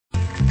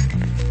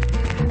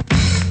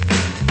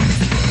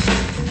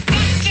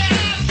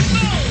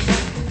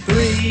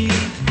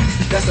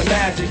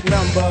magic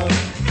number.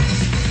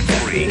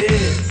 Yes, it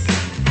is.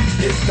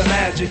 It's the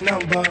magic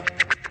number.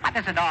 What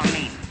does it all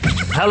mean?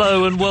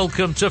 Hello and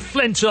welcome to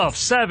Flintoff,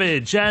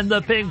 Savage and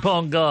the Ping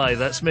Pong Guy.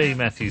 That's me,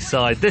 Matthew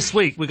Syed. This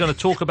week we're going to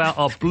talk about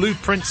our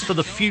blueprints for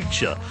the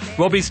future.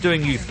 Robbie's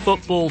doing youth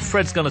football,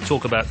 Fred's going to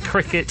talk about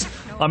cricket,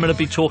 I'm going to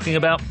be talking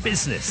about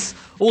business.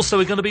 Also,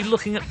 we're going to be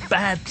looking at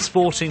bad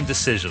sporting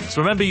decisions.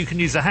 Remember, you can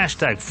use the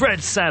hashtag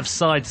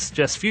FredSavSide to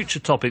suggest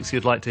future topics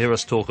you'd like to hear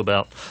us talk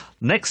about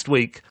next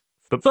week.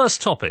 But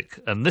first topic,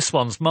 and this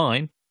one's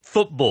mine,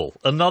 football.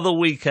 Another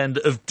weekend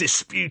of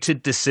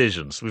disputed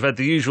decisions. We've had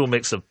the usual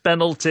mix of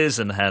penalties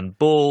and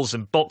handballs.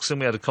 In boxing,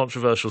 we had a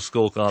controversial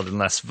scorecard in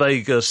Las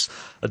Vegas.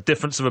 A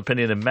difference of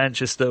opinion in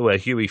Manchester, where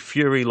Hughie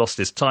Fury lost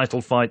his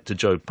title fight to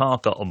Joe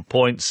Parker on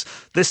points.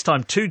 This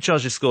time, two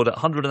judges scored at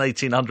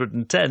 118,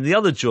 110. The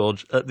other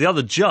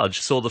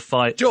judge saw the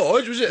fight.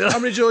 George, was it? How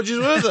many Georges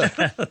were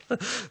there?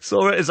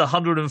 Saw it as a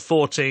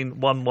 114,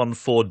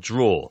 114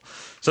 draw.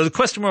 So the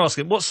question we're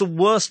asking, what's the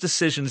worst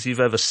decisions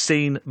you've ever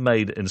seen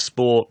made in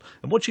sport?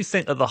 And what do you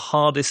think are the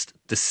hardest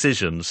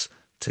decisions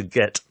to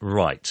get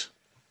right?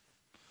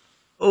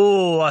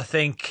 Oh, I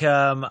think...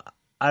 Do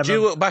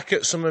you look back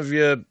at some of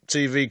your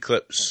TV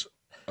clips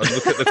and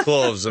look at the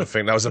clothes and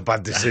think that was a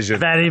bad decision?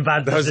 Very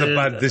bad decision.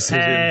 That was a bad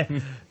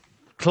decision.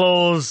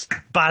 Clothes,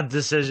 bad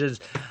decisions.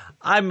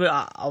 I'm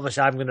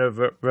going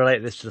to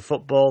relate this to the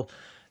football.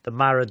 The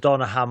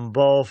Maradona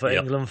handball for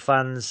England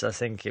fans, I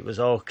think it was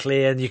all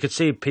clear. And you could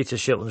see Peter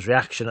Shilton's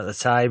reaction at the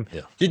time.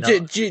 Yeah.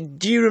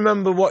 Do you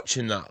remember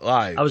watching that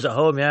live? I was at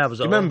home, yeah. I was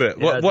at home. Remember it?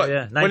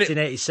 Yeah,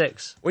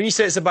 1986. When you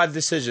say it's a bad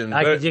decision...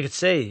 you could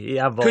see he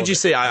handballed. Could you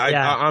see?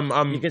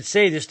 You could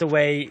see just the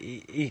way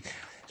he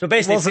so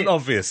basically... It wasn't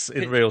obvious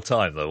in real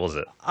time, though, was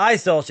it? I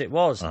thought it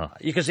was. Uh-huh.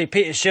 You could see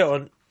Peter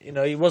Shilton,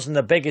 he wasn't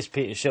the biggest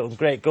Peter Shilton,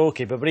 great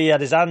goalkeeper, but he had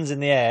his hands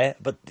in the air.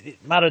 But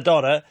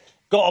Maradona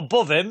got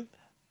above him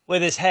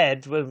with his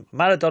head, when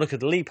Maradona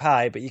could leap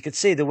high, but you could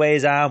see the way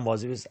his arm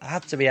was. It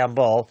had to be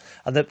handball.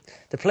 And the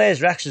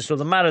players' reactions, so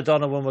the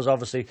Maradona one was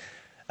obviously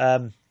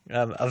a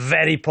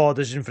very poor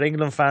decision for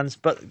England fans.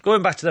 But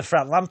going back to the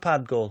Frank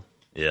Lampard goal,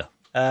 in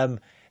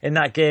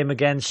that game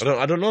against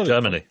I don't know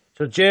Germany.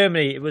 So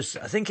Germany,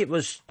 I think it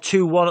was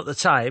 2-1 at the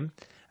time.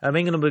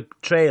 England were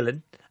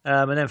trailing,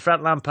 and then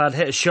Frank Lampard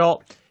hit a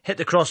shot, hit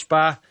the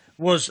crossbar,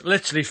 was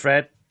literally,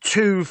 Fred,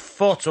 2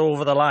 foot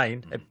over the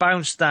line. It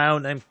bounced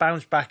down and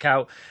bounced back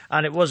out,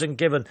 and it wasn't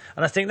given.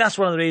 And I think that's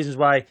one of the reasons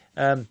why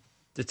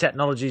the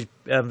technology's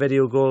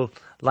video goal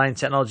line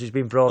technology has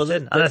been brought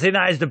in. And I think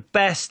that is the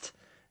best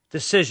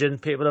decision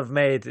people have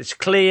made. It's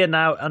clear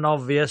now and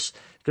obvious,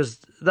 because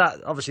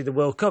that, obviously, the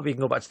World Cup, you can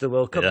go back to the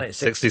World Cup.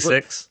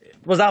 66.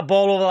 Was that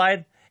ball over the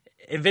line?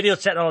 In video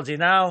technology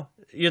now,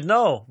 you'd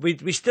know.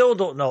 We still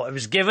don't know. It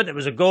was given, it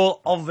was a goal,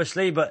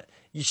 obviously, but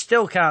you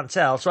still can't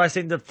tell. So I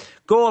think the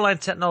goal line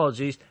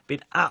technology's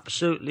been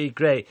absolutely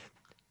great.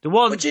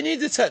 But do you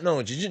need the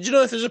technology? Do you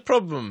know if there's a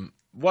problem?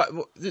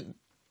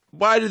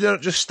 Why do they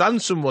not just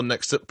stand someone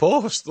next to the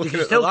post looking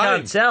at the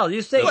line? You still can't tell.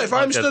 You think? Well, if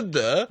I'm stood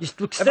there,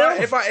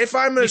 if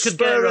I'm a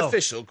spur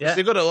official, because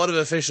they've got a lot of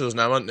officials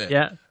now, haven't they?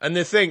 Yeah. And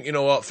they think, you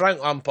know what, Frank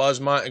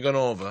Lampard's might have gone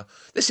over.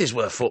 This is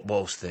where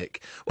football's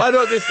thick. Why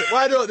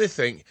don't they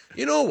think,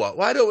 you know what?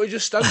 Why don't we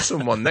just stand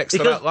someone next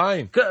to that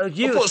line?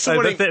 Put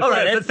someone in. All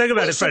right, but think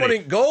about it, Freddie. Someone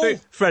in goal.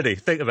 Freddie,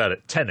 think about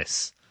it.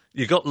 Tennis.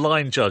 You got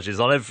line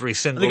judges on every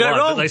single line,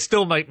 but they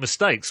still make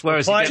mistakes.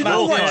 Whereas you get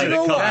more Do you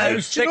know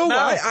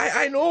why?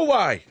 I know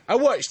why. I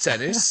watch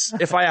tennis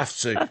if I have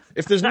to.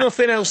 If there's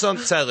nothing else on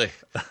telly,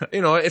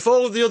 if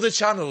all of the other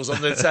channels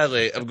on the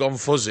telly have gone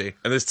fuzzy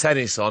and there's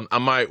tennis on, I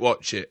might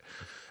watch it.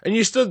 And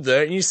you stood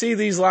there and you see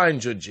these line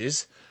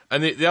judges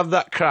and they have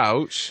that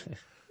crouch.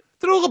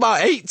 They're all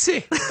about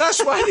 80.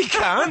 That's why they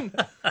can't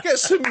get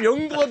some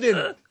young blood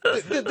in.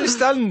 They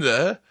stand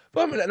there.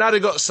 Well, I mean, now they've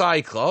got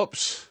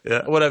Cyclops,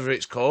 or whatever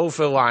it's called,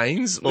 for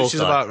lines, which is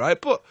about right.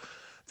 But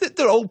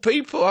they're old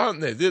people, aren't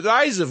they? Their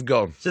eyes have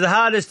gone. So the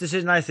hardest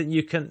decision I think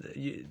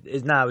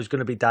is going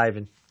to be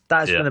diving.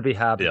 That's going to be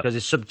hard because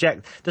it's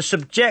the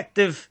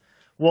subjective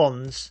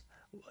ones,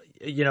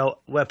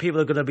 where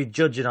people are going to be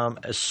judging on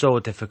them, is so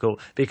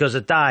difficult because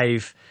a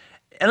dive,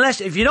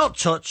 if you're not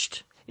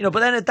touched, but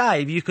then a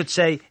dive, you could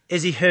say,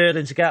 is he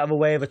hurling to get out of the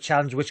way of a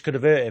challenge which could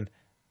have hurt him?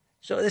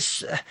 So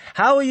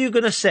how are you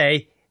going to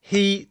say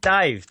he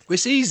dived?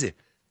 It's easy.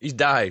 He's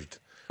dived.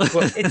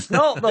 But it's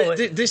not, though.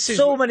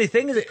 So many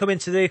things that come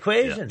into the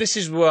equation. Yeah. This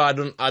is where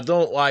I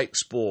don't like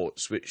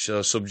sports which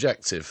are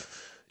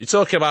subjective. You're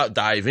talking about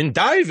diving.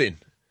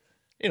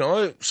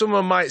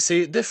 Someone might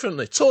see it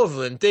differently.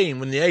 Tovell and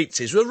Dean, in the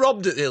 80s, were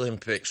robbed at the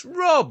Olympics.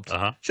 Robbed.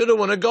 Uh-huh. Should have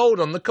won a gold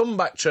on the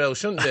comeback trail,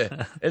 shouldn't they?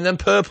 In them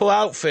purple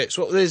outfits.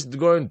 What were they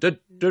going...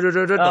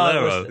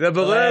 Bolero. The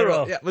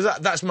Bolero. Yeah,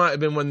 that might have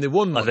been when they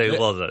won. I think it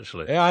was,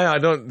 actually. Yeah, I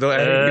don't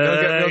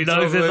get me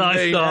on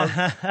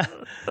nice.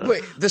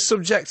 But the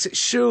subjective,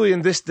 surely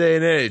in this day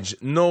and age,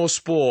 no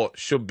sport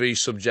should be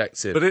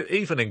subjective. But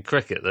even in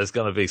cricket, there's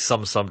going to be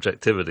some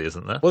subjectivity,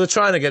 isn't there? Well, they're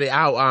trying to get it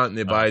out, aren't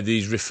they, by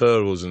these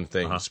referrals and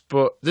things.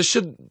 But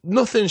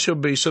nothing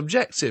should be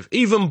subjective.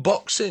 Even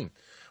boxing.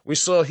 We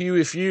saw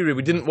Huey Fury.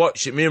 We didn't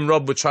watch it. Me and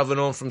Rob were travelling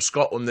home from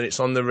Scotland and it's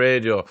on the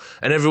radio.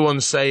 And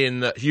everyone's saying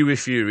that Huey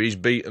Fury's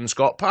beaten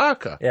Scott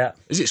Parker. Yeah.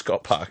 Is it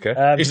Scott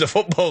Parker? He's a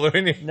footballer,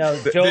 isn't he? No,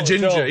 the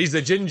ginger. Joe. He's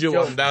the ginger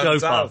one down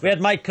south. We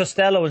had Mike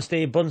Costello and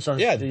Steve Bunce on.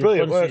 Yeah,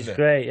 brilliant, wasn't it?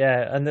 Great,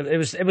 yeah. And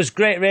it was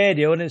great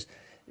radio. And it was...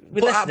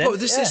 But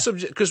this is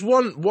subject... Because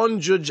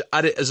one judge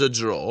had it as a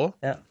draw.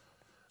 Yeah.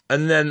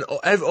 And then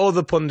all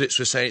the pundits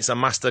were saying it's a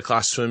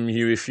masterclass from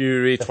Huey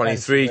Fury,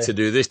 23, to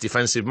do this,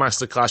 defensive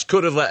masterclass.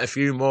 Could have let a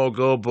few more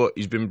go, but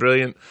he's been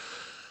brilliant.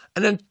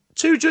 And then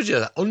two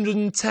judges,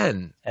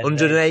 110,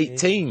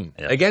 118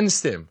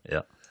 against him.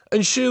 Yeah.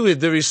 And surely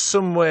there is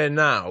somewhere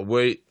now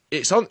where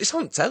it's on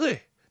telly.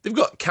 They've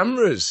got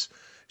cameras.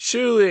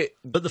 Surely...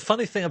 But the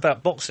funny thing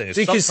about boxing is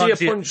you can see a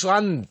punch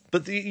land.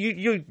 But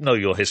you know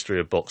your history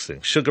of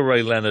boxing. Sugar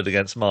Ray Leonard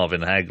against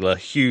Marvin Hagler,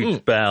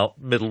 huge bout,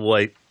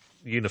 middleweight,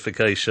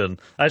 unification.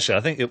 Actually,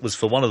 I think it was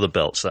for one of the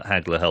belts that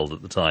Hagler held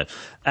at the time.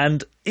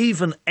 And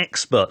even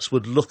experts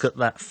would look at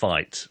that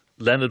fight.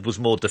 Leonard was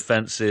more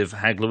defensive,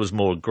 Hagler was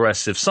more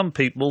aggressive. Some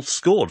people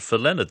scored for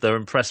Leonard. They're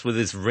impressed with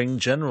his ring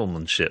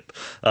generalmanship.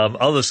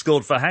 Others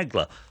scored for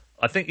Hagler.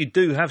 I think you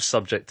do have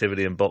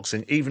subjectivity in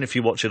boxing, even if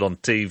you watch it on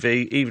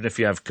TV, even if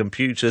you have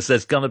computers,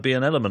 there's going to be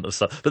an element of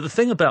stuff. But the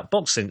thing about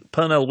boxing,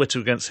 Pernell Whitaker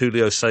against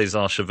Julio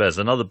Cesar Chavez,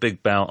 another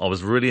big bout. I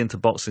was really into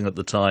boxing at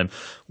the time.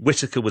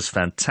 Whitaker was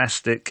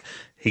fantastic.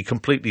 He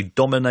completely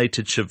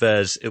dominated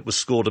Chavez. It was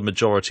scored a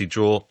majority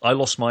draw. I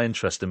lost my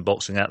interest in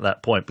boxing at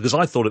that point because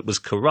I thought it was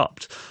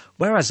corrupt.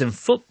 Whereas in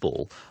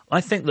football,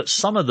 I think that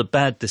some of the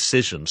bad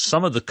decisions,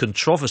 some of the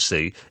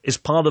controversy is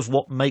part of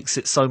what makes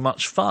it so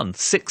much fun.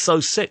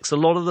 606, a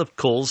lot of the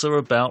calls are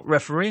about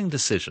refereeing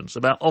decisions,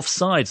 about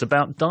offsides,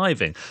 about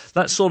diving.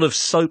 That sort of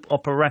soap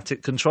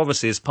operatic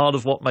controversy is part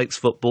of what makes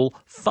football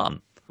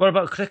fun. What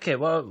about cricket?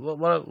 What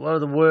are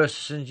the worst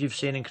decisions you've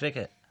seen in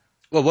cricket?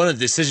 Well, one of the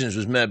decisions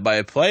was made by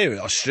a player in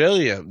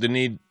Australia.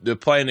 They're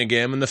playing a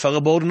game and the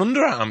fella bowled an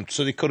underarm,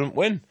 so they couldn't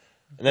win.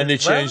 And then they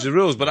changed the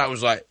rules, but that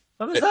was like...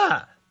 When was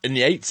that? In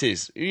the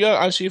 80s. You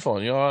answer your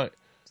phone, you all right?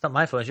 It's not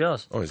my phone, it's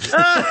yours. Oh, is it?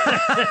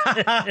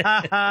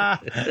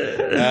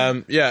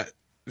 Yeah.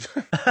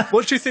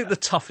 What do you think the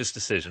toughest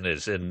decision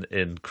is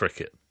in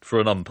cricket for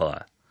an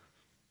umpire?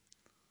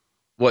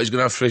 What he's going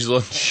to have for his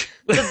lunch?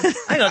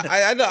 Hang on.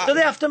 Do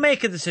they have to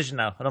make a decision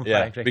now, an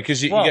umpire in cricket?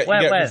 Because you get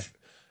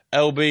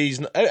LB's...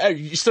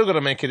 you still got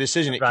to make a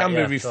decision. It can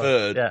be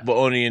referred, but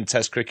only in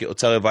Test cricket or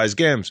televised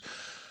games.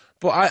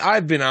 But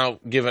I've been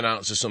given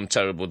out to some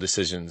terrible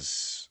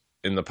decisions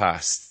in the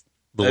past.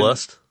 The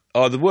worst?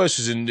 Oh, the worst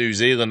was in New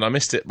Zealand. I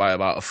missed it by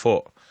about a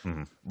foot.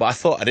 Mm-hmm. But I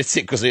thought I'd hit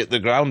it because I hit the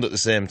ground at the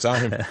same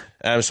time.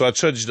 So I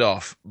trudged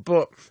off.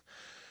 But,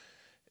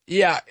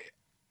 yeah,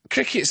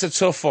 cricket's a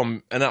tough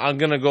one. And I'm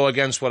going to go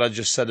against what I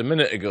just said a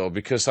minute ago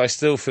because I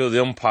still feel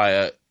the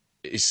umpire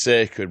is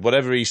sacred.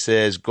 Whatever he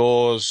says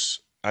goes...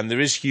 And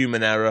there is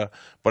human error,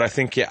 but I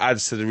think it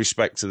adds to the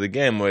respect of the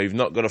game where you've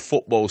not got a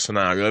football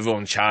scenario.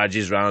 Everyone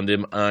charges around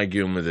him,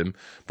 arguing with him.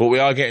 But we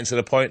are getting to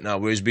the point now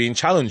where he's being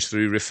challenged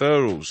through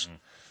referrals.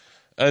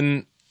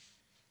 And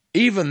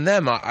even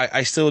them,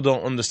 I still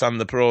don't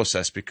understand the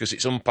process because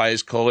it's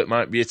umpire's call. It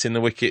might be hitting the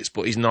wickets,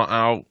 but he's not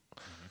out.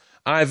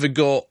 Either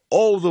go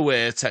all the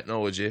way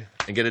technology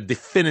and get a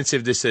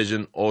definitive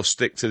decision or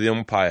stick to the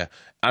umpire.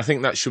 I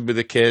think that should be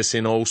the case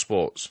in all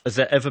sports. Has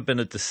there ever been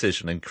a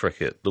decision in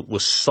cricket that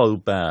was so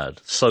bad,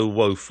 so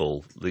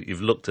woeful, that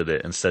you've looked at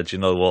it and said, you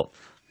know what,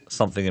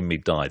 something in me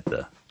died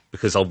there?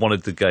 Because I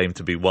wanted the game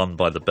to be won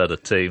by the better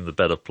team, the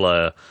better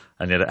player,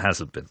 and yet it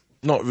hasn't been.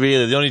 Not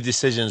really. The only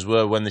decisions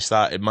were when they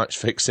started match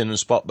fixing and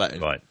spot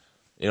betting. Right.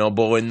 You know,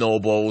 bowling no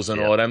balls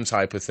and all them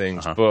type of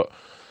things. But...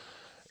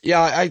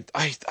 yeah,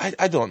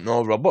 I don't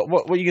know, Rob.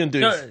 What are you going to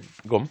do?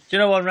 Go on. Do you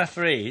know what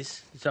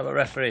referees? You talk about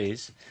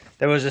referees.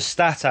 There was a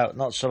stat out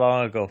not so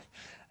long ago.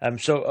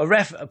 So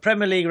a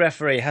Premier League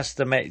referee has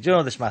to make... Do you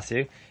know this,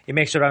 Matthew? He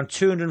makes around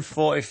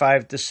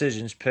 245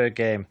 decisions per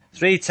game.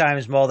 3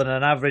 times more than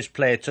an average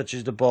player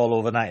touches the ball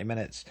over 90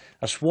 minutes.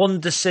 That's one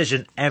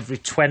decision every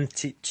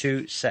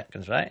 22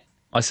 seconds, right?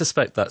 I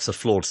suspect that's a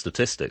flawed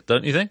statistic,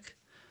 don't you think?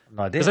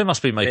 No idea. Because they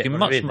must be making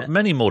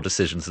many more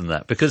decisions than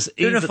that. Because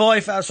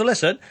 245. So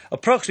listen,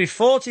 approximately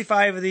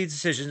 45 of these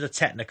decisions are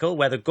technical,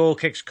 whether goal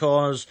kicks,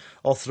 corners,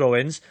 or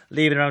throw-ins,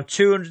 leaving around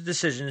 200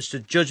 decisions to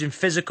judge in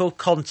physical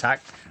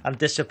contact and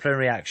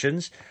disciplinary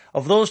actions.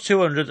 Of those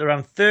 200,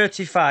 around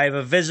 35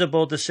 are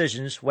visible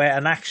decisions where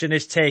an action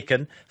is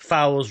taken,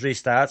 fouls,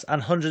 restarts, and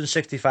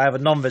 165 are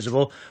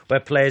non-visible, where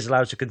players are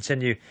allowed to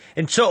continue.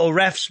 In total,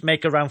 refs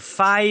make around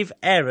 5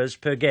 errors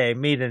per game,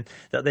 meaning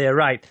that they are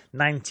right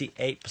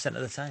 98%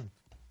 of the time.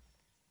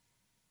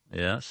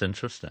 Yeah, that's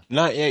interesting.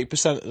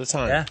 98% of the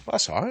time? Yeah.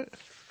 That's all right.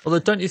 Although,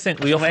 don't you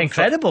think we often...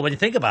 Incredible when you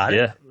think about it.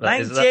 Yeah.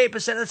 98%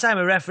 of the time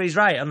a referee's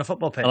right on the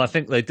football pitch. And I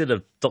think they did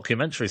a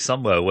documentary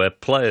somewhere where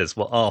players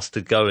were asked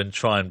to go and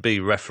try and be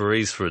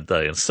referees for a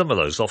day, and some of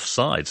those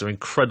offsides are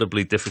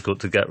incredibly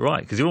difficult to get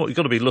right, because you've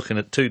got to be looking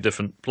at two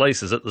different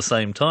places at the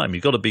same time.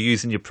 You've got to be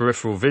using your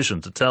peripheral vision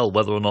to tell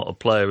whether or not a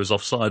player is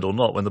offside or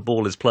not when the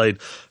ball is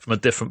played from a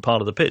different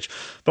part of the pitch.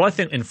 But I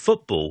think in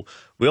football,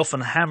 we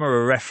often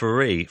hammer a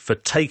referee for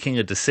taking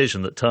a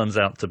decision that turns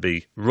out to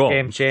be wrong.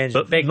 Game change.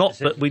 But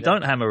we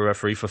don't hammer a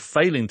referee for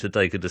failing to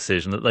take a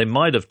decision that they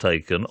might have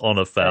taken on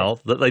a foul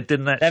that they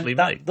didn't actually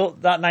make.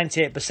 That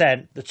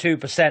 98%, the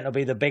 2% will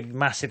be the big,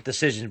 massive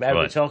decisions that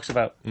everybody talks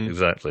about.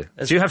 Exactly.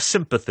 Do you have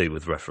sympathy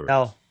with referees?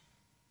 No,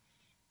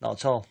 not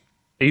at all.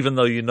 Even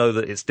though you know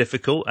that it's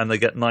difficult and they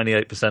get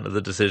 98% of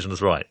the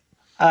decisions right?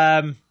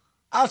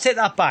 I'll take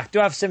that back. Do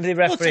I have sympathy with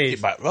referees? I'll take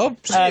it back, Rob.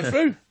 See it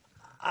through.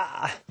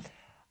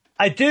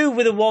 I do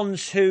with the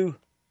ones who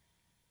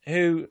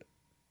do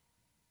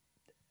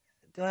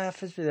I have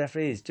sympathy with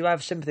referees? Do I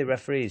have sympathy with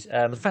referees?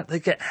 The fact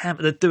they get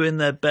hammered, they're doing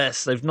their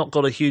best. They've not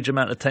got a huge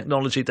amount of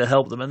technology to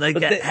help them, and they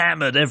get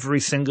hammered every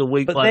single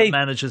week by the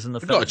managers and the.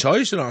 They've got a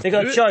choice. They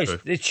got a choice.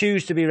 They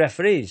choose to be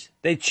referees.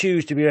 They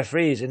choose to be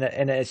referees, and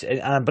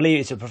I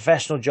believe it's a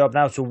professional job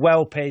now. It's a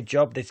well-paid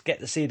job. They get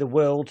to see the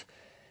world.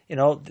 You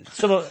know,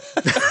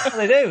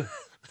 they do.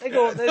 They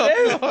do.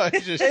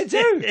 They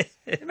do.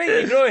 I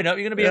mean, growing up,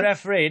 you're going to be a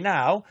referee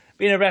now.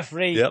 Being a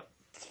referee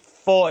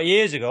 40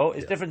 years ago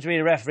is different to being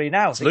a referee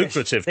now. It's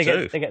lucrative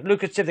too. They get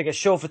lucrative. They get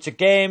chauffeured to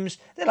games.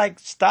 They're like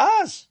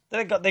stars.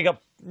 They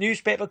got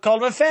newspaper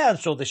column affair, and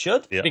so they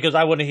should, because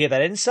I want to hear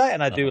that insight,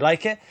 and I do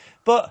like it.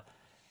 But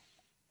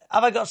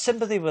have I got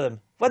sympathy with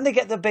them when they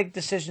get the big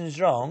decisions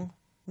wrong?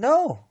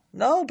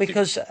 No,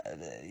 because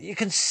you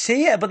can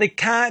see it, but they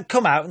can't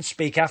come out and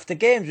speak after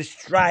games, which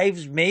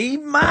drives me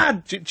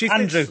mad. Do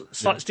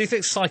you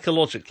think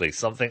psychologically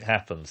something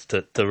happens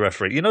to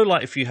referee? You know,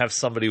 like if you have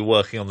somebody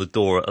working on the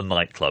door at a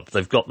nightclub,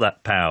 they've got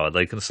that power.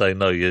 They can say,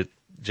 no, your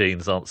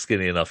jeans aren't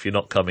skinny enough, you're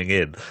not coming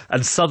in.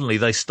 And suddenly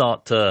they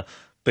start to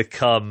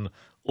become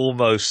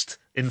almost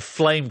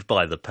inflamed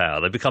by the power.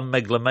 They become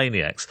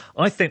megalomaniacs.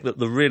 I think that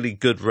the really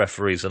good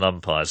referees and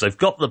umpires, they've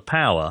got the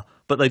power,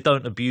 but they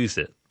don't abuse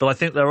it. But I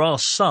think there are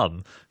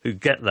some who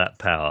get that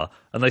power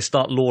and they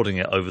start lording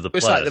it over the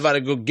players. It's like they've had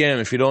a good game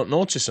if you don't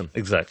notice them.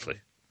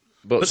 Exactly.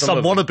 But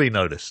some want to be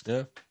noticed.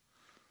 Yeah.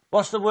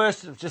 What's the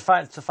worst, to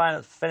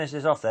finish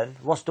this off then,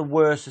 what's the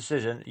worst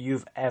decision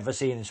you've ever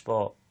seen in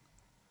sport?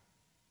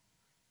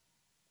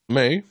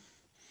 Me?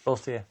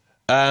 Both of you.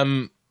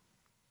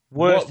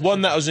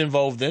 One that I was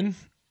involved in,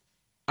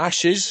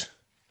 Ashes,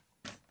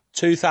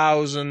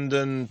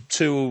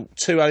 2002,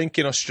 I think,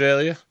 in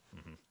Australia.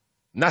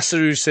 Nasser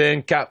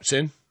Hussain,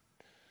 captain,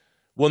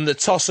 won the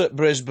toss at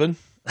Brisbane.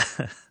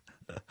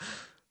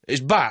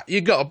 It's bat.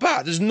 You got a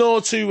bat. There's no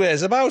two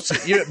ways about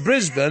it. You're at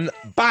Brisbane,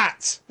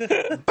 bat.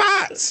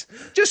 Bat.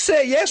 Just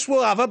say, yes,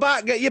 we'll have a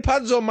bat. Get your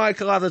pads on,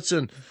 Michael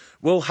Atherton.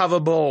 We'll have a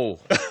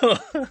bowl.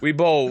 We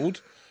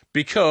bowled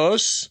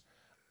because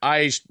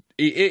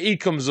he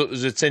comes up,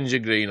 there's a tinge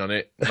of green on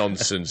it.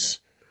 Nonsense.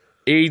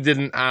 He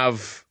didn't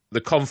have the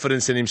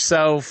confidence in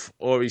himself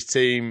or his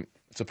team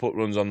to put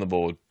runs on the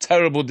board.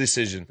 Terrible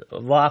decision.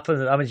 What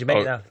happened? How many did you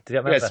make now? Did you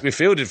remember? Yes, we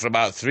fielded for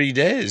about 3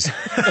 days.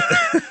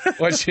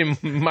 Watching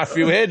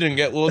Matthew Hayden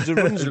get loads of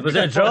runs. Was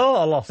it a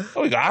draw or lost?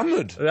 Oh, we got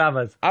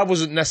hammered. I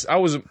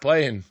wasn't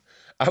playing.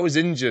 I was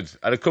injured.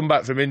 I'd come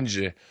back from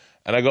injury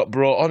and I got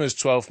brought on as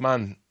 12th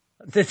man.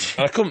 Did you?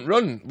 And I couldn't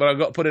run, but I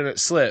got put in at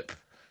slip.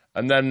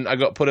 And then I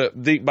got put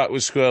at deep back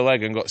with square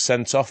leg and got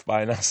sent off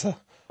by Nasser.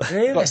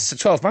 Really?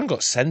 12th man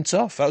got sent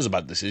off. That was a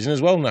bad decision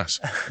as well, Nas.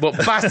 But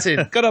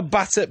batting, got a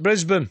bat at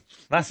Brisbane.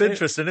 That's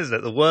interesting, isn't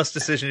it? The worst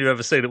decision you've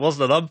ever seen. It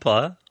wasn't an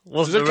umpire, it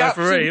wasn't a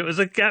referee, captain. It was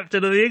a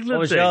captain of the England What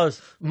was team.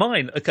 yours?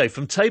 Mine, okay,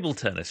 from table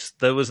tennis,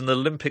 there was an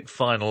Olympic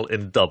final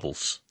in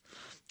doubles.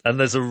 And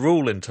there's a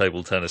rule in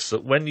table tennis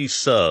that when you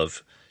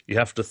serve, you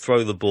have to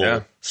throw the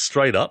ball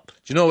straight up.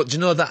 Do you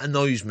know that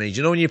annoys me? Do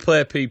you know when you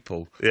play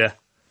people? Yeah.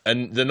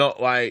 And they're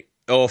not like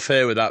all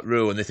fair with that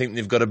rule and they think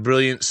they've got a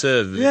brilliant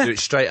serve, they do it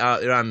straight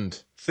out their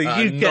hand. So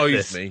that you annoys get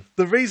this. Me.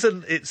 The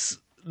reason it's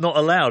not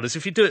allowed is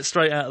if you do it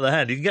straight out of the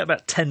hand, you can get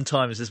about 10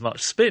 times as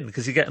much spin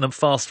because you're getting a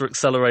faster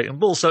accelerating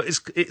ball. So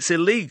it's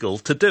illegal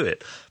to do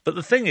it. But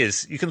the thing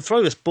is, you can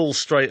throw this ball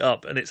straight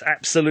up and it's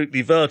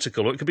absolutely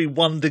vertical, or it could be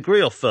 1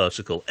 degree off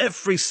vertical.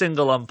 Every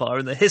single umpire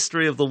in the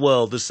history of the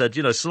world has said,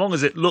 so long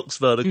as it looks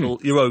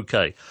vertical, you're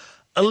okay.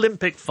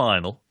 Olympic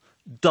final,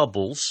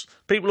 doubles.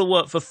 People have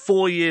worked for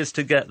 4 years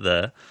to get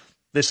there.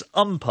 This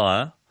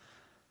umpire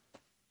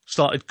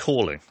started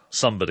calling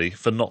somebody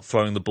for not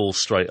throwing the ball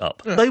straight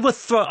up. Yeah. They were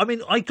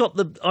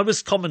I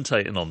was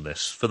commentating on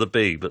this for the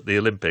Beeb at the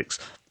Olympics,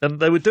 and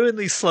they were doing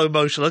these slow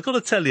motion. I've got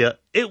to tell you,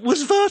 it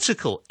was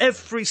vertical.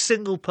 Every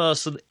single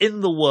person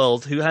in the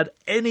world who had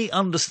any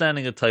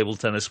understanding of table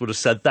tennis would have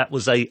said that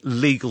was a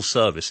legal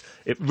service.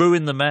 It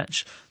ruined the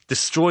match.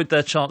 destroyed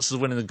their chances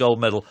of winning the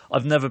gold medal.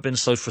 I've never been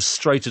so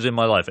frustrated in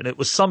my life. And it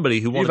was somebody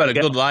who wanted to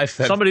get... You've had a good life,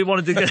 then. Somebody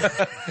wanted to get...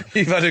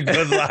 You've had a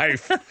good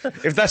life.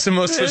 If that's the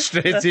most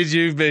frustrated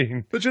you've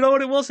been. But you know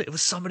what it was? It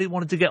was somebody who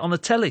wanted to get on the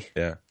telly.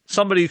 Yeah.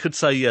 Somebody who could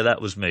say, yeah, that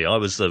was me. I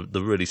was the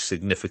really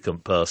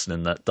significant person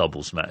in that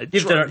doubles match.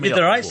 You've done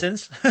right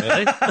since. You've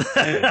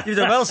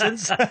done well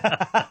since.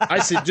 I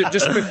see,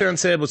 just quickly on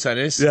table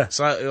tennis,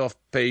 slightly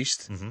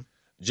off-piste,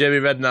 Jamie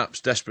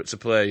Redknapp's desperate to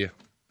play you.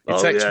 He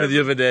texted me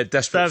the other day,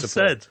 desperate to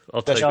play. Said,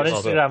 I'll take it on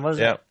Instagram,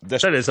 wasn't it? Yeah,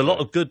 there's a lot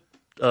of good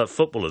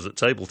footballers at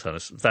table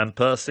tennis. Van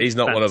Persie, he's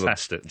not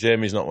fantastic. One of them.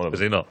 Jamie's not one of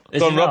them. Is he not?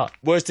 Is he Rob, not?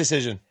 worst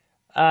decision?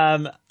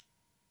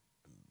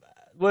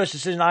 Worst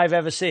decision I've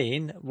ever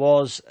seen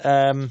was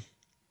the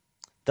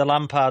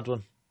Lampard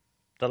one.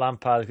 The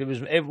Lampard.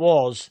 It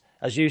was,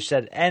 as you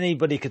said,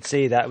 anybody could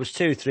see that. It was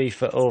 2-3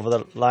 foot over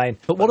the line.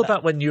 But what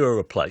about when you're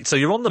a play? So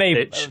you're on the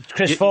pitch.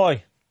 Chris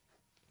Foy.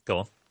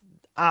 Go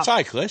on.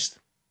 Cyclist?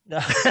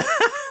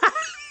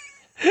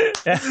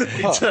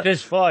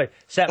 Chris Foy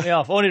set me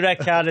off. Only red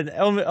card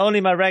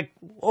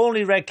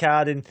only red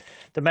card in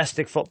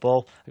domestic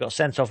football. I got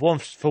sent off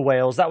once for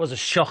Wales. That was a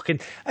shocking.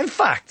 In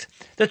fact,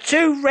 the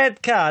 2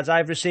 red cards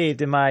I've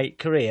received in my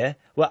career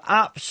were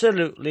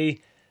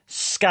absolutely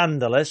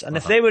scandalous. And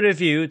if they were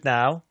reviewed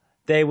now,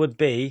 they would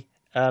be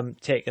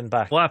taken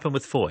back. What happened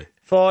with Foy?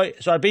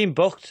 So I'd been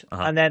booked,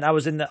 and then I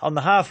was on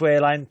the halfway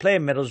line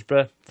playing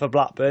Middlesbrough for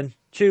Blackburn.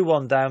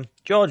 2-1 down.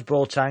 George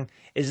Boateng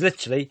is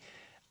literally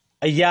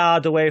a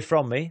yard away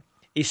from me.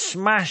 He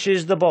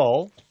smashes the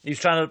ball. He's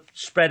trying to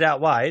spread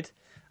out wide.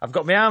 I've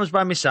got my arms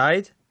by my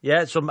side.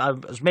 Yeah, so I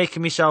was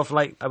making myself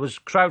like I was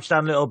crouched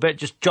down a little bit,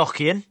 just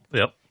jockeying.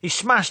 Yep. He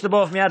smashed the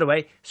ball from my head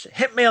away,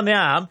 hit me on the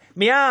arm.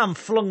 My arm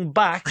flung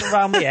back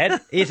around my head.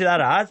 He hit it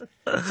that hard.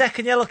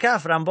 Second yellow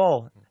card for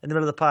handball in the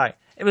middle of the park.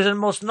 It was the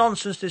most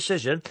nonsense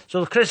decision.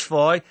 So Chris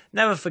Foy,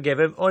 never forgive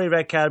him. Only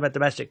red card in my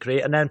domestic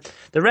career. And then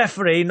the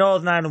referee,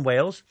 Northern Ireland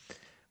Wales,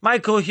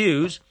 Michael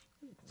Hughes,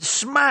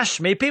 smashed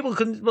me. People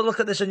can look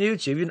at this on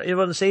YouTube. You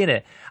haven't seen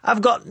it.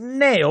 I've got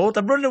nailed.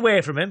 I'm running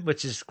away from him,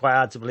 which is quite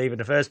hard to believe in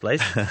the first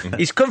place.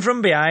 He's come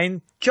from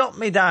behind, chopped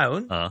me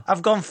down.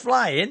 I've gone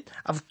flying.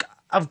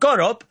 I've got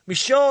up. My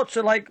shorts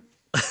are like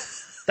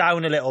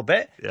down a little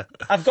bit. Yeah.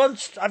 I've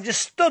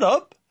just stood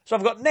up. So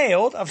I've got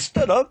nailed. I've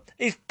stood up.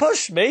 He's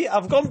pushed me.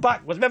 I've gone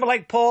backwards. Remember,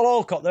 like Paul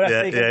Alcott, the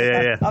referee.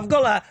 Yeah. I've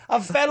got that.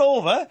 I've fell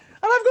over and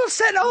I've got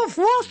sent off.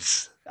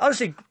 What?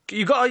 Honestly,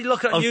 you got to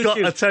look at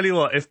YouTube. I tell you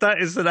what, if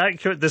that is an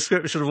accurate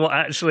description of what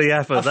actually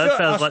happened, that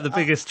sounds like the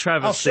biggest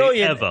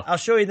travesty ever. I'll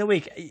show you in the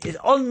week. It's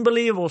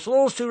unbelievable. So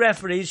those 2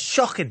 referees,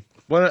 shocking.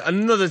 Well,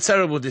 another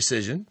terrible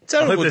decision.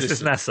 I hope this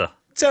is NASA.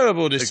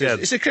 Terrible decision. Again.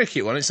 It's a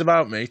cricket one. It's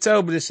about me.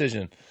 Terrible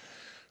decision.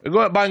 We're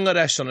going to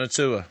Bangladesh on a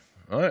tour.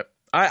 Right?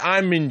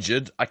 I'm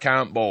injured. I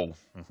can't bowl.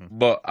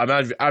 But I'm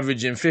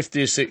averaging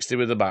 50 or 60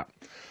 with the bat.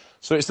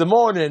 So it's the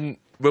morning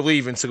we're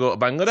leaving to go to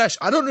Bangladesh.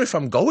 I don't know if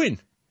I'm going.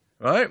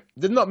 Right?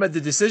 They've not made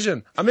the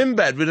decision. I'm in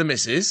bed with the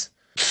missus.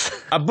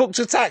 I booked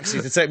a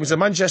taxi to take me to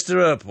Manchester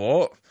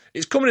Airport.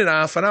 It's coming in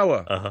half an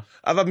hour.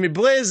 I've had my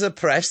blazer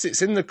pressed.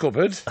 It's in the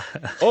cupboard.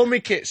 All my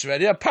kit's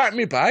ready. I packed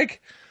my bag.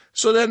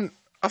 So then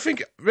I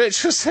think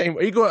Rachel's saying,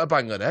 are you going to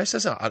Bangladesh? I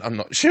said, I'm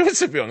not sure,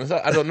 to be honest.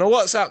 I don't know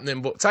what's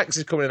happening, but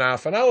taxi's coming in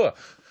half an hour.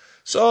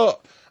 So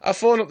I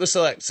phoned up the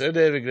selector,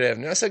 David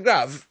Graveney. I said,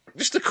 Grav,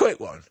 just a quick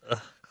one.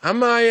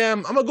 Am I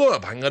going to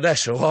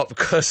Bangladesh or what?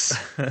 Because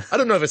I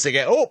don't know if it's to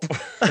get up.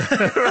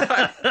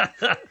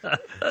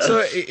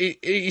 So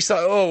he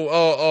started,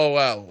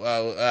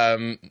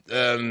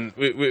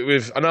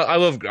 we've, and I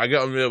love Grav, I get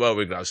on real well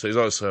with Grav, so he's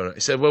also, he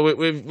said, well,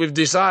 we've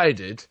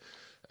decided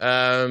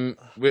we're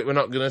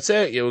not going to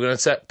take you, we're going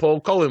to take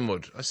Paul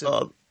Collingwood. I said,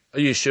 are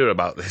you sure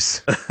about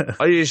this?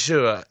 Are you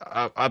sure?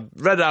 I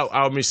read out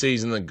how my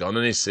season had gone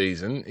and his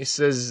season. He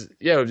says,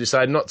 yeah, we've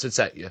decided not to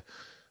take you.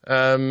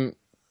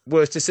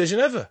 Worst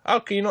decision ever. How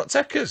can you not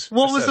take us?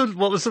 What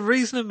was the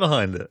reasoning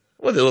behind it?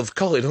 Well, they love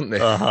Colin, don't they?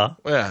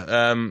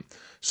 Yeah.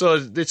 So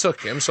they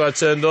took him. So I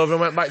turned over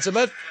and went back to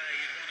bed.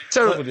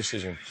 Terrible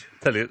decision.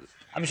 Tell you.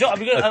 I'm sure. I'm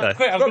going to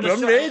quick. I'm going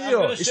to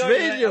radio. It's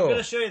radio. I'm going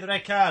to show you the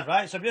red card,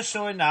 right? So I'm just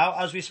showing now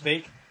as we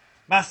speak.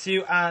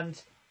 Matthew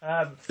and.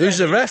 Who's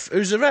the ref?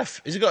 Has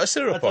he got a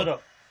syrup on?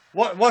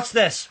 What's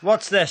this?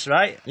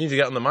 Right? You need to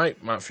get on the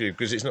mic, Matthew,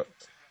 because it's not.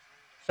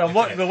 So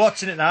we're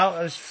watching it now.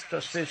 Let's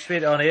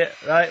speed it on here.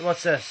 Right,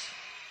 what's this?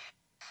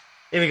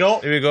 Here we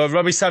go.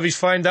 Robbie Savage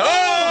find out.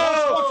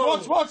 Oh!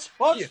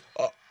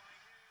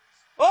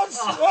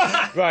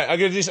 What? Right, I'm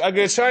going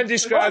to try and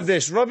describe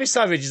this. Robbie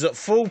Savage is at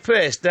full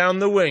pace down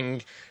the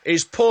wing.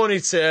 His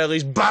ponytail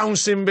is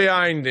bouncing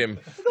behind him.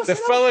 The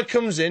fella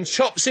comes in,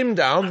 chops him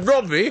down.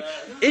 Robbie,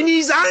 in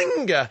his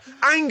anger,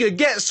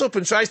 gets up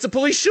and tries to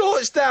pull his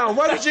shorts down.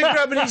 Why was you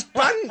grabbing his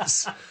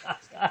pants?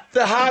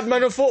 The hard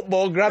man of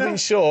football grabbing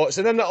shorts,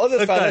 and then the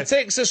other fella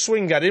takes a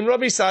swing at him.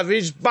 Robbie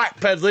Savage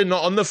backpedaling,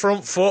 not on the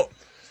front foot.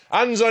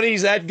 Hands on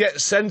his head,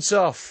 gets sent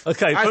off.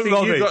 Okay, I but think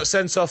Robbie- you got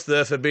sent off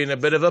there for being a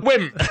bit of a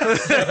wimp. How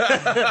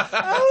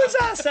was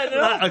that sent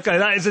off? Okay,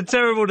 that is a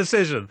terrible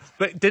decision.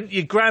 But didn't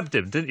you grab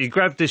him? Didn't you?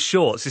 Grabbed his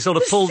shorts. He sort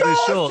of pulled his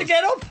shorts to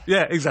get up.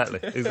 Yeah, exactly.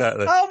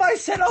 How am I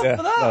sent off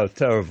for that? No,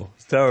 terrible.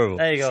 It's terrible.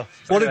 There you go.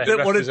 What did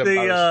Referee's the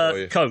embarrassed for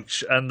you.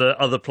 coach and the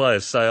other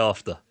players say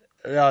after?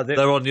 Yeah,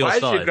 They're on your Why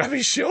did you side. grab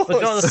his shorts? But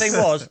you know what the thing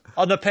was?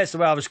 On the pitch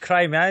where I was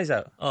crying my eyes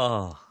out.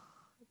 Oh,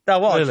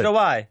 That was. Really? You know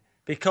why?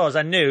 Because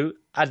I knew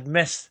I'd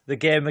missed the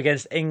game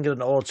against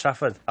England at Old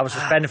Trafford. I was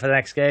suspended for the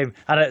next game.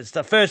 And it's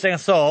the first thing I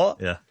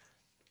thought, yeah.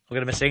 we're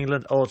going to miss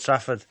England, Old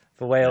Trafford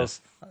for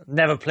Wales.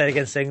 Never played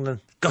against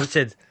England.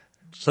 Gutted.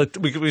 So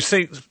we've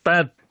seen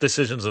bad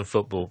decisions in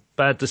football,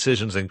 bad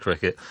decisions in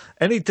cricket.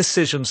 Any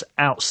decisions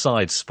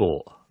outside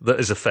sport that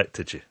has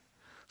affected you?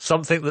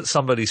 Something that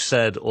somebody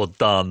said or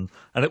done,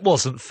 and it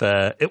wasn't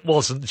fair, it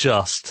wasn't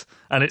just,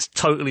 and it's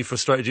totally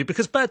frustrated you,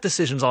 because bad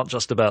decisions aren't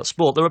just about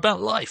sport, they're about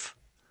life.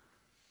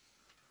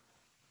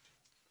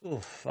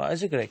 Oof, that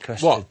is a great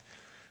question. What?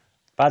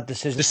 Bad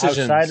decisions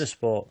outside of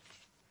sport.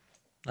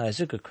 That is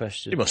a good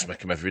question. You must make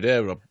them every day,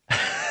 Rob.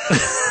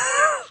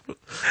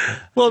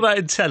 What about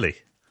in telly?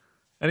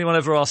 Anyone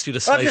ever asked you to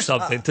say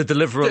something, to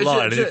deliver a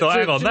line, and you thought,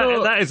 hang on,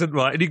 that isn't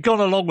right, and you've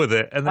gone along with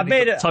it, and then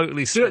you got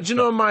totally Do you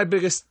know my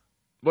biggest...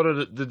 What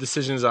are the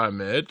decisions I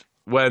made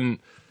when...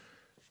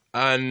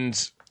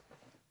 And...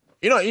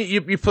 You know,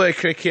 you play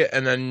cricket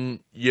and then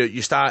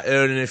you start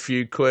earning a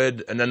few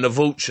quid and then the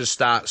vultures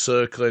start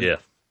circling. Yeah.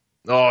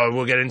 Oh,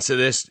 we'll get into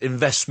this.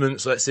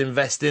 Investments, let's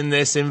invest in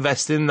this,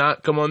 invest in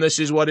that. Come on, this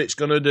is what it's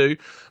going to do.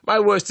 My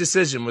worst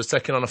decision was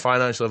taking on a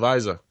financial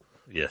advisor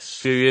Yes.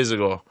 a few years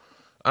ago.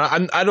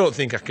 I don't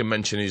think I can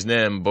mention his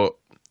name, but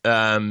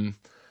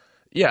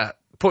yeah,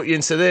 put you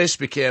into this,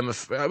 became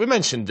we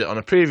mentioned it on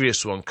a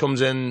previous one, comes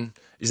in,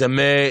 he's a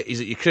mate,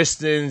 he's at your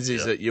christenings,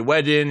 he's at your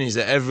wedding, he's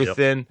at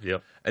everything.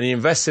 Yep. And he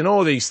invests in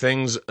all these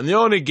things, and the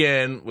only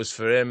gain was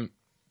for him.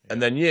 And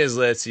then years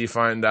later, you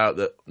find out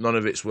that none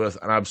of it's worth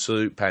an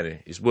absolute penny.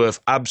 It's worth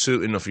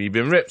absolutely nothing. You've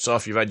been ripped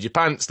off, you've had your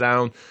pants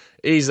down,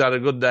 he's had a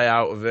good day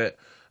out of it.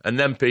 And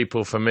then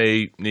people, for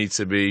me, need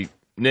to be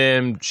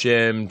named,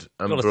 shamed,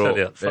 and brought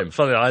in.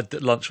 Funny, I had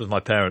lunch with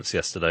my parents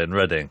yesterday in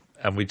Reading,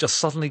 and we just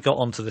suddenly got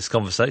onto this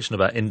conversation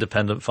about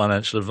independent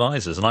financial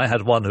advisors. And I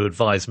had one who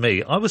advised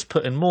me. I was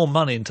putting more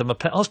money into my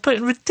I was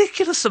putting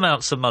ridiculous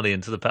amounts of money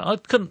into the I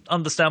couldn't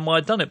understand why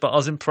I'd done it, but I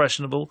was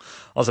impressionable.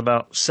 I was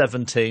about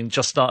 17,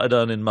 just started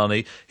earning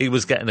money. He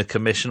was getting a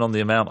commission on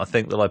the amount I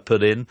think that I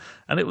put in,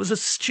 and it was a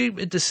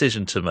stupid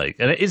decision to make.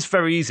 And it is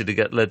very easy to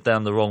get led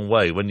down the wrong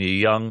way when you're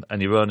young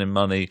and you're earning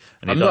money.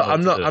 And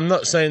I'm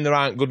not saying there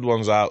aren't good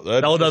ones out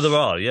there. No, there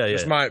are. Yeah.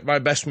 It's my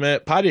best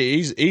mate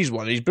Paddy. He's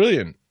one. He's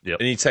brilliant. Yep.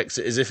 And he takes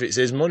it as if it's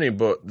his money,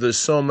 but there's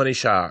so many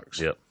sharks.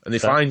 Yep. And they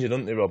find you,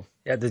 don't they, Rob?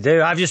 Yeah, they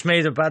do. I've just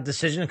made a bad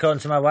decision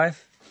according to my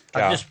wife.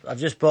 I've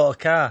just bought a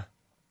car.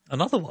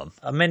 Another one?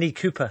 A Mini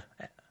Cooper.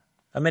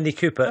 A Mini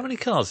Cooper. How many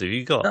cars have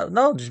you got?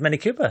 No, just Mini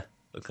Cooper.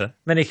 Okay.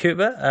 Mini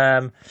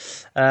Cooper.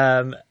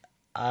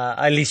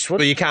 I leased one.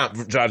 But you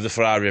can't drive the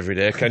Ferrari every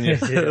day, can you?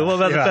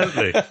 What about the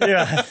Bentley?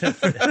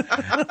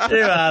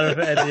 You are an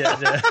idiot.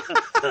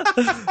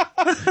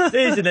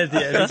 He's an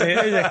idiot.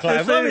 He's a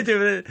clown. What are we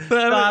doing?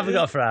 No, I haven't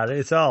got a Ferrari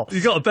at all. You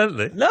got a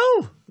Bentley?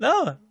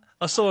 No.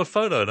 I saw a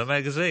photo in a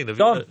magazine. Have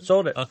Gone.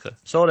 Sold it. Okay.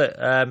 Sold it.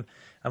 I'm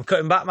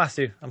cutting back,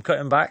 Matthew. I'm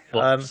cutting back.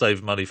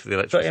 Save money for the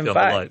electricity on the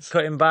lights.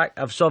 Cutting back.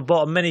 I've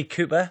bought a Mini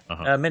Cooper,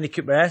 Mini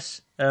Cooper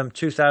S,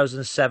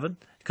 2007.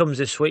 It comes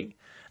this week.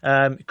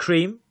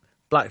 Cream,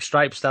 black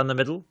stripes down the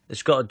middle.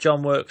 It's got a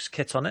John Works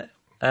kit on it.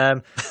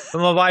 But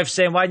my wife's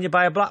saying, why didn't you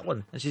buy a black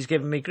one? And she's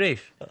giving me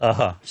grief.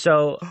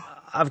 So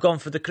I've gone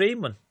for the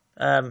cream one.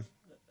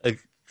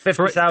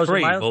 50,000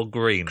 cream miles. or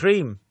green?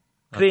 Cream.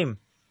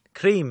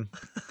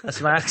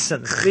 That's my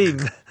accent. Cream.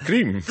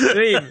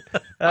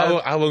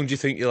 How long do you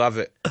think you'll have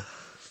it?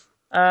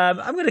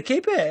 I'm going to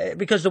keep it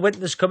because the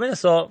winter's coming. I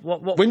thought,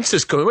 what?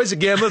 Winter's coming. Where's the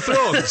Game of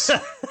Thrones?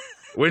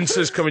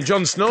 Winter's coming.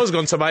 Jon Snow's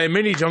gone to buy a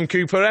mini John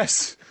Cooper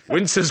S.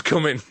 Winter's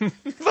coming.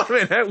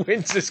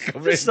 Winter's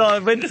coming. It's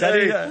not winter.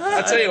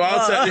 I tell you what,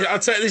 I'll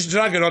take this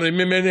dragon on in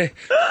my mini.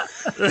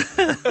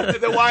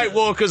 The White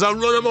Walkers, I'll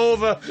run them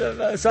over.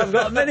 So I've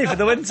got a mini for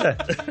the winter.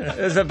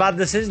 It's a bad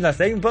decision, I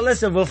think. But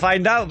listen, we'll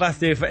find out,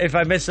 Matthew, if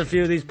I miss a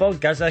few of these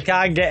podcasts, I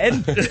can't get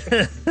in.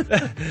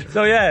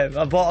 So yeah,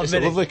 I bought a mini.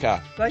 It's a lovely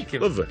car. Thank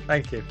you. Lovely.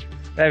 Thank you.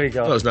 There we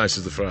go. Not as nice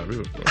as the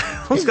Ferrari.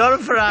 Who's got a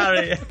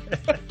Ferrari?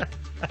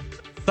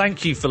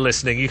 Thank you for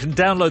listening. You can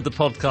download the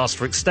podcast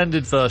for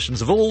extended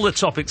versions of all the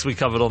topics we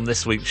covered on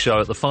this week's show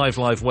at the 5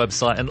 Live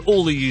website and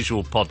all the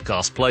usual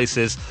podcast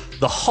places.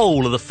 The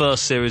whole of the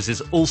first series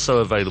is also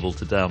available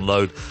to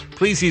download.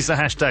 Please use the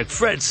hashtag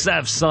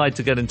FredSavSide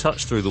to get in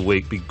touch through the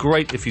week. Be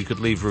great if you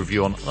could leave a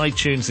review on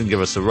iTunes and give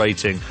us a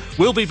rating.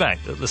 We'll be back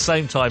at the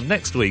same time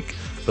next week,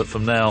 but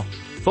from now,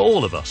 for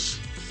all of us,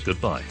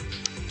 goodbye.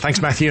 Thanks,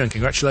 Matthew, and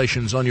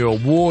congratulations on your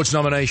awards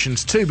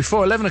nominations too.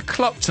 Before 11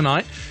 o'clock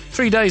tonight,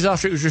 3 days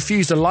after it was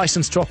refused a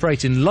licence to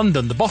operate in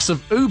London, the boss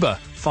of Uber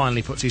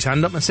finally puts his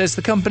hand up and says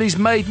the company's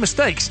made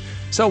mistakes.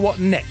 So what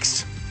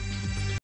next?